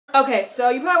Okay, so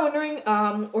you're probably wondering,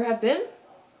 where have been?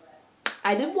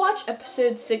 I did watch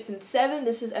episode 6 and 7.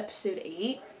 This is episode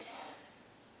 8.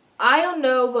 I don't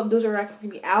know if those are actually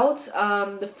going to be out.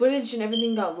 The footage and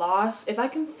everything got lost. If I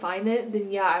can find it,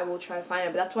 then yeah, I will try to find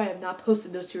it. But that's why I have not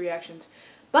posted those 2 reactions.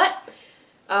 But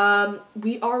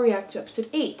we are reacting to episode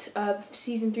 8 of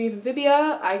season 3 of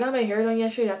Amphibia. I got my hair done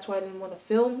yesterday. That's why I didn't want to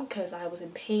film, because I was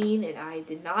in pain and I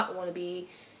did not want to be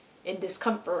in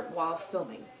discomfort while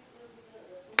filming.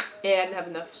 And I didn't have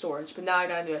enough storage. But now I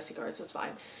got a new SD card, so it's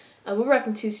fine. We're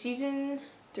reacting to season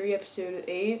 3, episode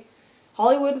 8.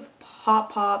 Hollywood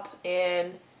Hop Pop,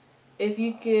 and if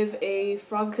you give a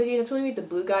frog cookie, that's when we meet the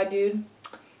blue guy dude.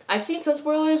 I've seen some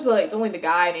spoilers, but like, it's only the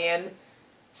guy, man.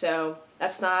 So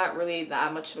that's not really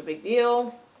that much of a big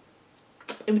deal.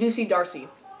 And we do see Darcy.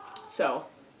 So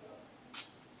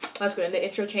that's good. And the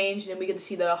intro change, and then we get to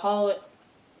see the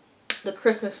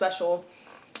Christmas special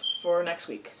for next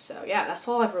week. So yeah, that's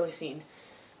all I've really seen.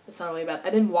 It's not really bad. I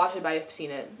didn't watch it, but I've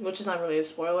seen it, which is not really a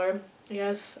spoiler, I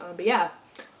guess. But yeah.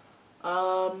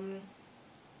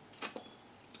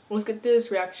 Let's get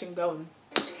this reaction going.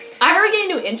 I heard we're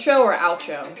getting a new intro or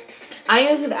outro. I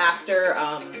think this is after,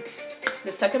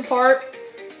 the second part,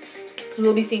 because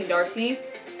we'll be seeing Darcy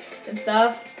and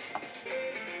stuff.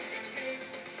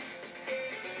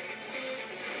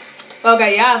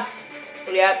 Okay, yeah.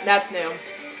 Yeah, that's new.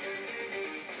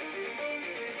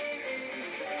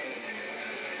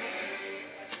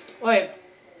 Wait.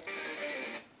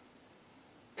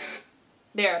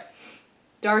 There.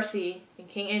 Darcy and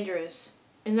King Andrews.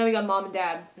 And then we got Mom and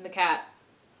Dad and the cat.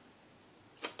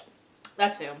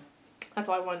 That's new. That's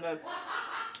all I wanted to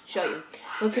show you.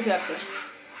 Let's get to the episode.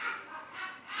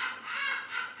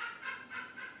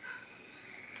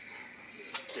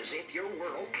 As if your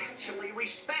world actually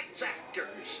respects actors.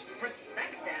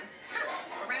 Respects them?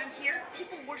 Around here,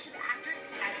 people worship actors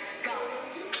as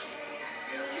gods.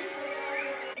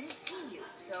 And he's seen you,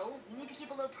 so we need to keep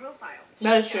a low profile.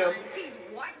 That is true. He's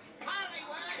what?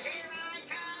 Hollywood, here I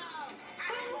come!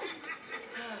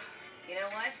 You know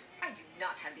what? I do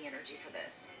not have the energy for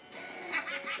this.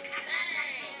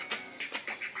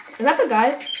 Is that the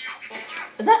guy?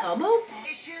 Is that Elmo?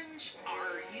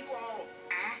 Are you all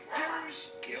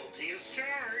actors? Guilty as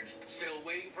charged. Still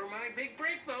waiting for my big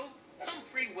break, though.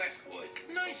 Humphrey Westwood.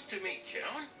 Nice to meet you.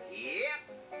 Yep.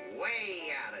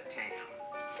 Way out of town.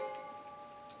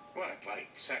 What, like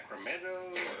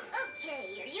Sacramento or...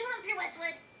 Okay, are you Humphrey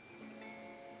Westwood?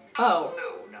 Oh.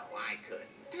 No, I couldn't.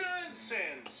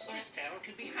 Nonsense. This town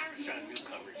could be harsh on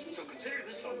newcomers, so consider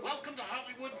this a welcome to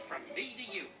Hollywood from me to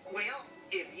you. Well,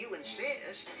 if you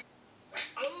insist.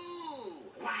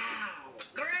 Oh, wow,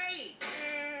 great.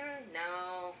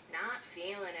 No, not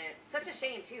feeling it. Such a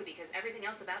shame, too, because everything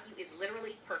else about you is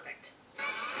literally perfect.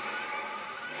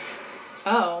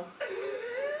 Oh.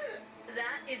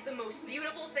 That is the most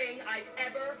beautiful thing I've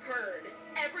ever heard.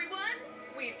 Everyone,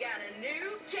 we've got a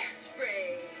new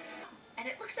catchphrase. And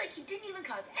it looks like he didn't even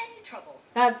cause any trouble.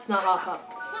 That's not Hop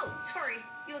Pop. Whoa, sorry.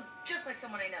 You look just like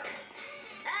someone I know.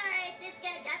 Alright, this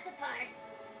guy got the part.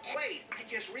 Wait, I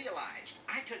just realized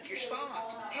I took your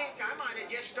spot. Heck, I might have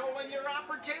just stolen your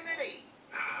opportunity.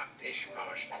 Ah, pish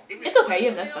posh. It's okay, you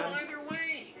have next time. Either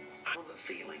way. I have a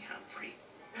feeling, Humphrey.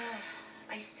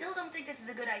 I still don't think this is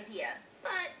a good idea.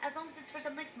 But as long as it's for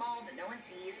something small that no one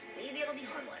sees, maybe it'll be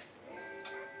harmless.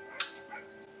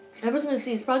 Everyone's gonna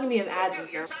see. It's probably gonna be an ads and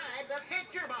stuff. Inside the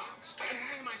picture box. And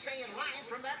why am I saying lines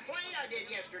from that play I did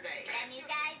yesterday? And these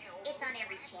guys, it's on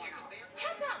every channel.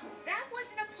 How about that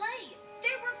wasn't a play?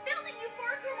 They were filming you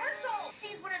for a commercial.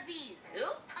 Sees one of these.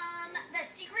 Oop. The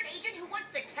secret agent who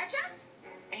wants to catch us?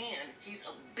 And he's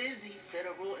a busy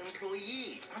federal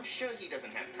employee. I'm sure he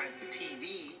doesn't have time for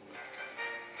TV.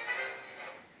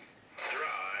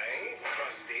 Dry,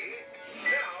 crusty.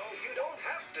 Now you don't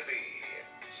have to be.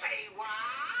 Say what?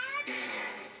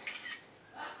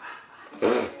 We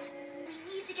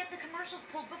need to get the commercials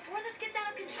pulled before this gets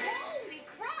out of control. Holy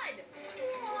crud!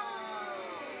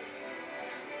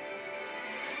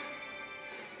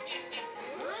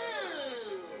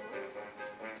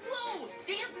 Whoa!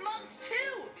 They have mugs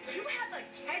too! You have a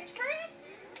catchphrase?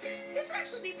 This would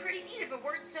actually be pretty neat if it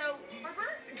weren't so...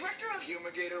 Harper, director of...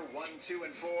 Fumigator 1, 2,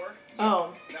 and 4?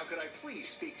 Oh. Now could I please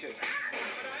speak to...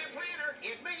 Hampadiah Planner,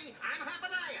 it's me. I'm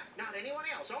Hampadiah. Not anyone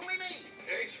else, only me.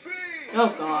 HP!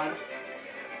 Oh, God.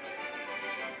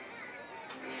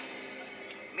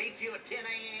 Meet you at 10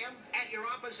 a.m. at your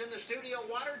office in the studio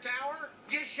water tower.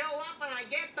 Just show up and I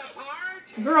get the part.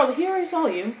 Girl, here I saw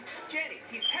you. Jenny,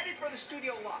 he's headed for the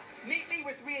studio lot. Meet me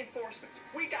with reinforcements.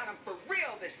 We got him for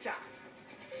real this time.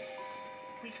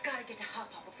 We've got to get to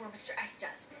Hop Pop before Mr. X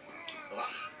does.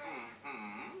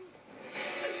 Mm-hmm.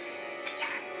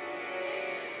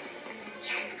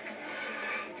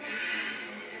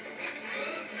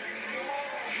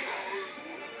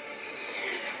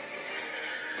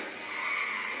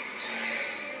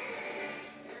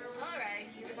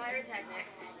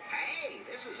 pyrotechnics. Hey,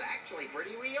 this is actually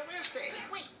pretty realistic.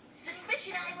 Wait,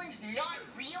 Suspicion Island's not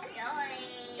real?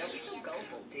 Don't be so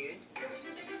gullible, dude.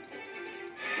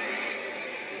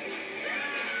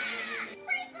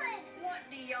 Franklin! What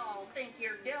do y'all think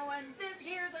you're doing? This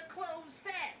here's a closed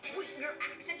set. Wait, your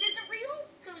accent isn't real?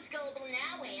 Who's gullible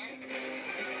now, Ann?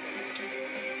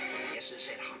 This is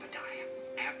it, Amphibia.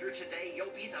 After today,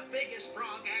 you'll be the biggest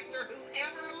frog actor who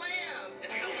ever lived.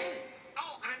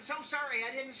 Oh, I'm so sorry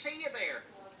I didn't see you there.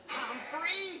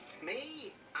 Humphrey?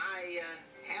 Me? I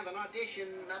have an audition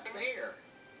up there.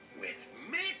 With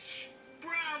Mitch?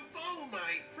 Bravo,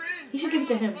 my friend. You should give it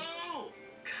to him. Bravo.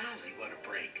 Golly, what a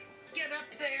break. Get up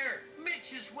there.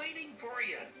 Mitch is waiting for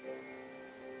you.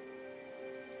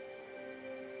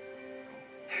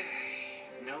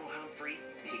 No, Humphrey.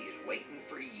 He's waiting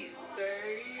for you.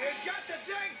 They got the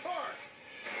dang part.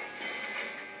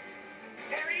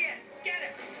 There he is. Get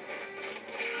him.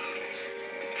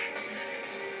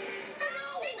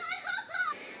 They got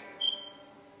Hop-Hop!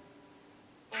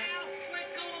 Ow, let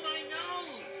go of my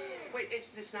nose. Wait,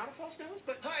 it's not a false nose?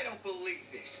 But I don't believe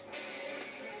this.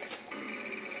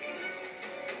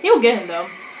 He'll get him though.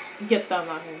 Get them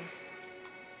on him.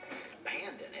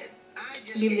 Abandon it. I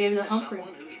just Give gave David it to to Humphrey.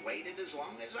 someone who's waited as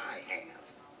long as I have.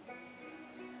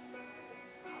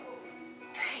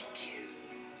 Thank you.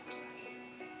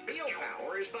 Field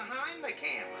power is behind the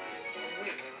camera.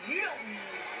 Wait, you don't mean...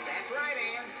 That's right,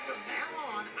 Ann. From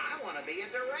now on, I want to be a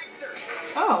director.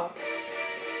 Oh.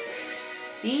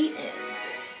 The end.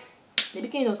 They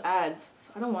became those ads,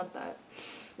 so I don't want that.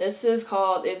 This is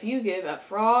called If You Give a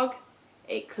Frog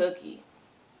a Cookie.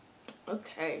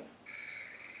 Okay.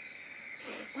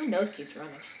 My nose keeps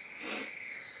running.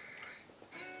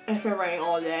 It's been running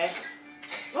all day.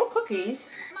 Oh, cookies.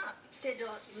 Mom, they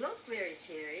don't look very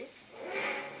serious.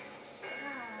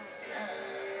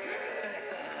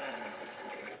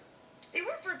 They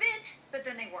were for a bit, but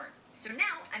then they weren't. So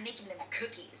now I'm making them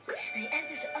cookies. The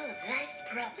answer to all of life's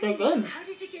problems. They're good. How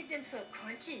did you get them so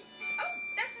crunchy? Oh,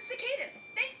 that's the cicadas.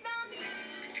 Thanks, Mom.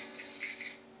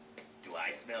 Do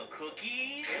I smell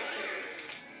cookies?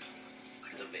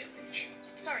 The village.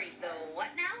 Sorry, the what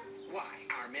now? Why,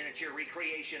 our miniature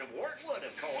recreation of Wartwood,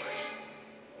 of course.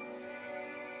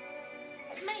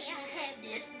 May I have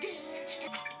this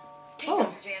dance? Hey, Oh.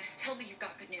 Dr. Jan, tell me you've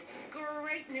got good news.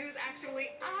 Great news, actually.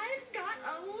 I've got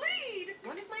a lead.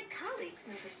 One of my colleagues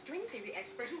knows a string theory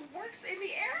expert who works in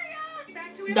the area.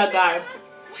 Back to That guy. Wow.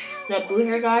 That blue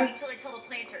hair guy. Wait till I tell the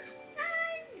planters.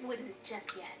 I wouldn't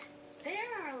just yet. There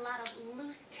are a lot of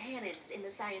loose cannons in the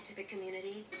scientific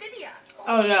community. Amphibia.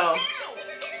 Oh no. So what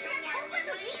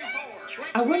are you waiting for?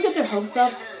 I wouldn't get their hopes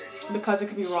up because it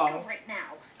could be wrong. Right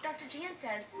now, Dr. Jan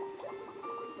says.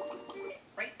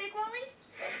 Right, Big Wally?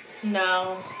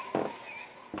 No.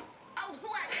 Oh, who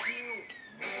asked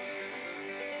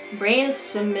you? Brain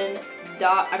Simon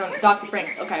I don't know, Dr.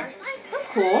 Franks. Okay. Our scientist. That's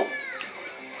cool.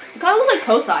 It kind of looks like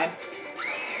Kosai.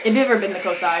 If you've ever been to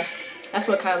Kosai, that's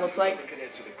what it kind of looks like. Can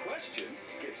answer the question.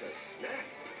 Gets a snack.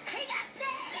 Hey, that's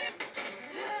that!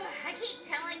 I keep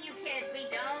telling you kids we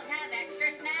don't have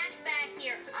extra snacks back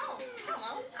here. Oh,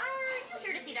 hello. I'm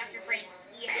here to see Dr. Franks.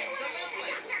 Yeah.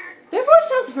 Their voice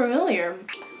sounds familiar.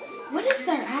 What is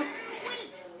that?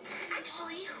 Wait,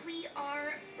 actually, we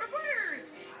are reporters,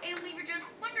 and we were just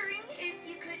wondering if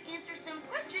you could answer some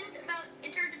questions about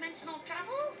interdimensional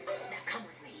travel. Now come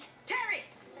with me. Terry,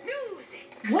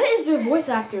 music. What is their voice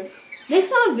actor? They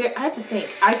sound very. I have to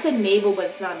think. I said Mabel, but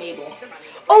it's not Mabel.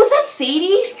 Oh, is that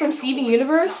Sadie from Steven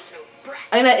Universe?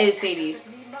 I think that is Sadie.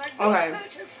 Okay.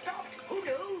 Who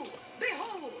knew?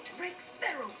 Behold, Rick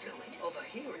Sparrow fluid over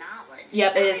here. Knowledge.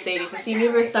 Yep, it is Sadie from Steven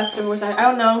Universe. That's their voice actor. I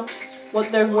don't know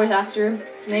what their voice actor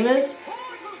name is,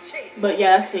 but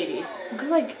yeah, that's Sadie. Because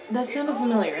like that sounded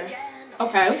familiar.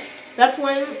 Okay, that's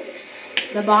when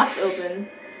the box opened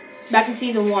back in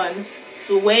season 1.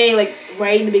 So way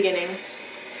right in the beginning,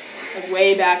 like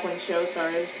way back when the show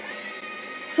started.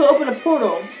 So open a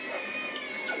portal.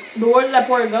 But where did that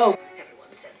portal go? Everyone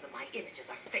says that my images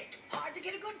are faked. Hard to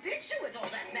get a good picture with all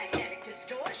that magnetic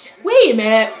distortion. Wait a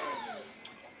minute.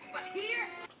 But here,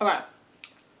 Okay.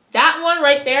 That one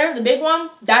right there, the big one,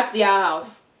 that's the Owl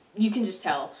House. You can just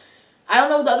tell. I don't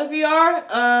know what the other 3 are.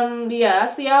 But yeah,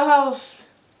 that's the Owl House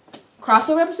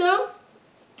crossover episode.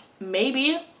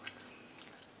 Maybe.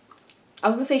 I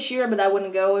was gonna say Shira, but that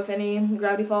wouldn't go if any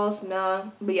Gravity Falls. Nah.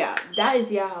 But yeah, that is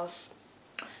the Owl House.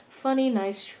 Funny,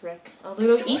 nice trick. A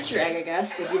little Easter egg, I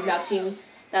guess, if you've not seen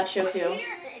that show too.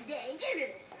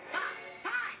 Dangerous.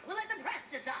 hi, we'll let the press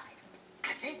decide.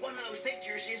 I think one of those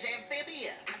pictures is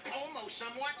Amphibia. I'm almost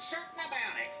somewhat certain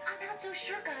about it. I'm not so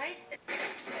sure, guys.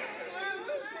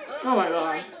 Oh my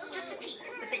god. Just a peek,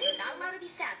 but then you're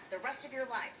of your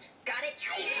lives. Got it?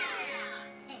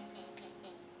 Yeah!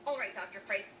 All right, Dr.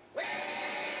 Frakes. Let's...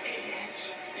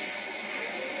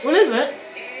 What is it?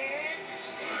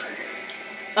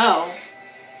 Oh.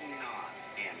 Not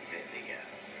Amphibia.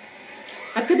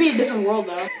 That could be a different world,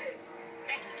 though.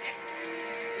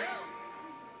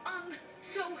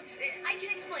 So, I can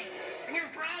explain. We're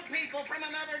frog people from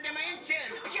another dimension.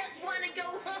 Just want to go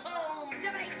home.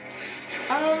 Debate.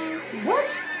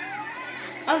 What?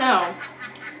 I don't know.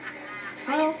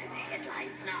 Well,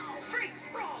 Headlines now. Freaks,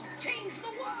 frogs, change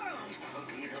the world.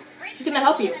 she's gonna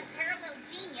help you. She's a parallel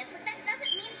genius, but that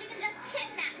doesn't mean she can just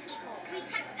kidnap people. We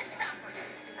have to stop her.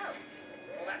 Oh,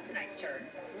 well, that's a nice turn.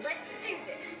 Let's do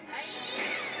this.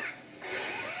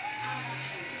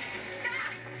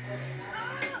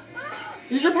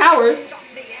 Use your powers.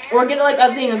 Or get like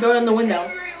a thing and throw it in the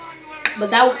window.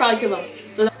 But that would probably kill them.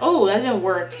 So, oh, that didn't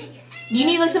work. You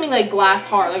need like something like glass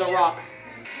hard, like a rock.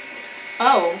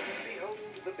 Oh. Behold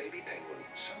the baby penguin,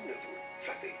 so little,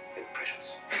 fluffy, and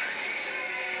precious.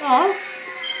 Aw.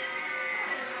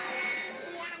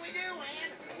 What do we do,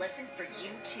 Anne? Lesson for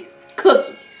you, too.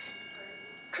 Cookies.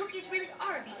 Cookies really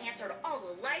are the answer to all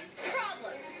of life's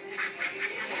problems.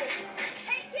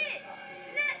 Hey, kids!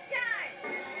 Snack time!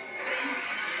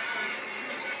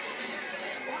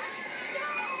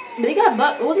 But they got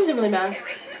butt. What does it really matter? You'll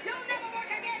never work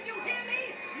again, you hear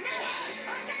me?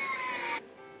 Never again!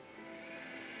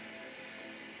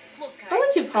 Look, guys, I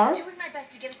like your car. I'm doing my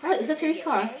best to get us Oh, back is to that Terry's the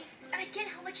car? video, okay? And I get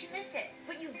how much you miss it,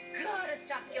 but you gotta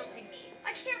stop guilting me.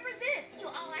 I can't resist. You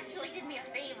all actually did me a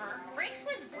favor. Frakes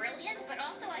was brilliant, but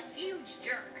also a huge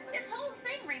jerk. This whole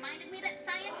thing reminded me that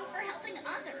science is for helping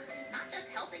others, not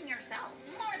just helping yourself.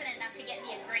 More than enough to get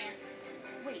me a grant.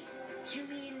 Wait, you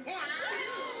mean...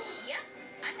 Yep,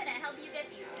 I'm gonna help you get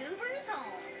these goobers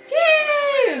home.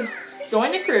 Yay!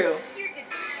 Join the crew. You're good.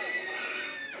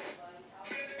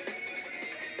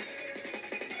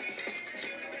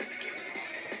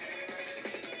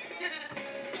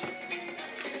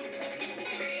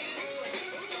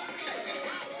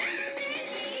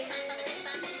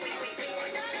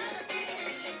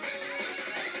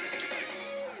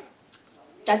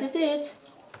 That is it.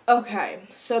 Okay,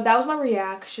 so that was my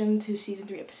reaction to season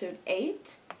 3, episode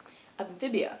 8 of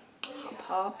Amphibia. Hop,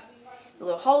 hop, the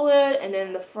little Hollywood, and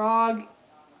then the frog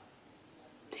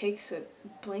takes a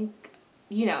blink.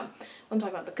 You know, I'm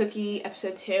talking about the cookie,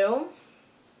 episode 2.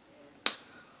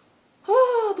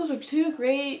 Oh, those are 2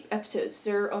 great episodes.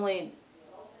 They're one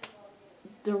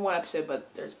episode,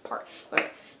 but there's part. Okay.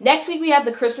 Next week we have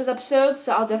the Christmas episode,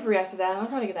 so I'll definitely react to that. I'll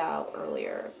try to get that out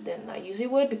earlier than I usually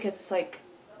would because it's like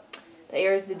that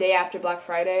airs the day after Black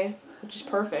Friday, which is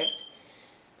perfect.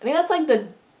 I think that's like the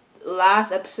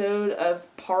last episode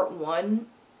of part 1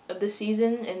 of the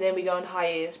season, and then we go on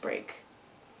hiatus break.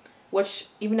 Which,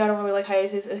 even though I don't really like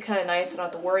hiatuses, it's kind of nice. I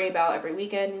don't have to worry about every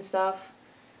weekend and stuff.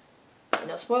 And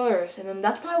no spoilers. And then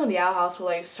that's probably when the Owl House will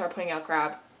like start putting out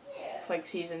crap for like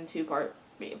season 2 part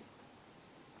B.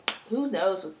 Who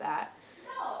knows with that?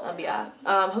 Yeah.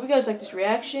 Hope you guys liked this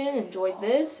reaction. Enjoyed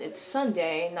this. It's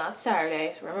Sunday, not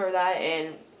Saturday, so remember that.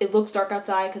 And it looks dark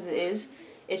outside because it is.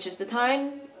 It's just the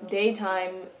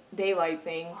daylight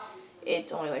thing.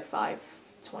 It's only like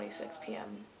 5:26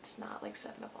 p.m. It's not like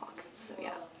 7 o'clock. So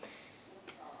yeah.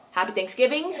 Happy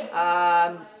Thanksgiving.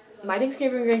 My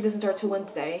Thanksgiving break doesn't start till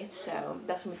Wednesday, so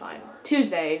that's gonna be fine.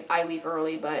 Tuesday I leave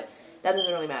early, but that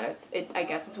doesn't really matter. I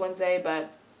guess it's Wednesday,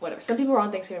 but whatever. Some people are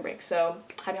on Thanksgiving break, so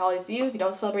happy holidays to you. If you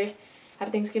don't celebrate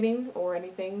Happy Thanksgiving or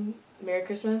anything, Merry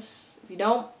Christmas. If you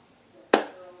don't,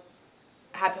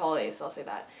 happy holidays, I'll say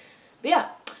that. But yeah,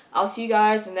 I'll see you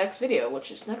guys in the next video,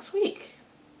 which is next week.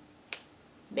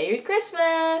 Merry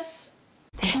Christmas!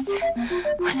 This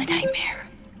was a nightmare.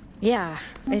 Yeah,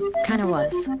 it kind of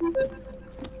was.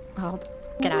 I'll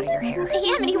get out of your hair. Hey,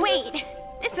 Amity, wait!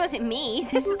 This wasn't me.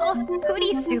 This is all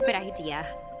Hootie's stupid idea.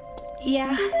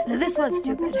 Yeah, this was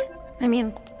stupid. I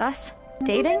mean, us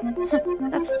dating?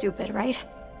 That's stupid, right?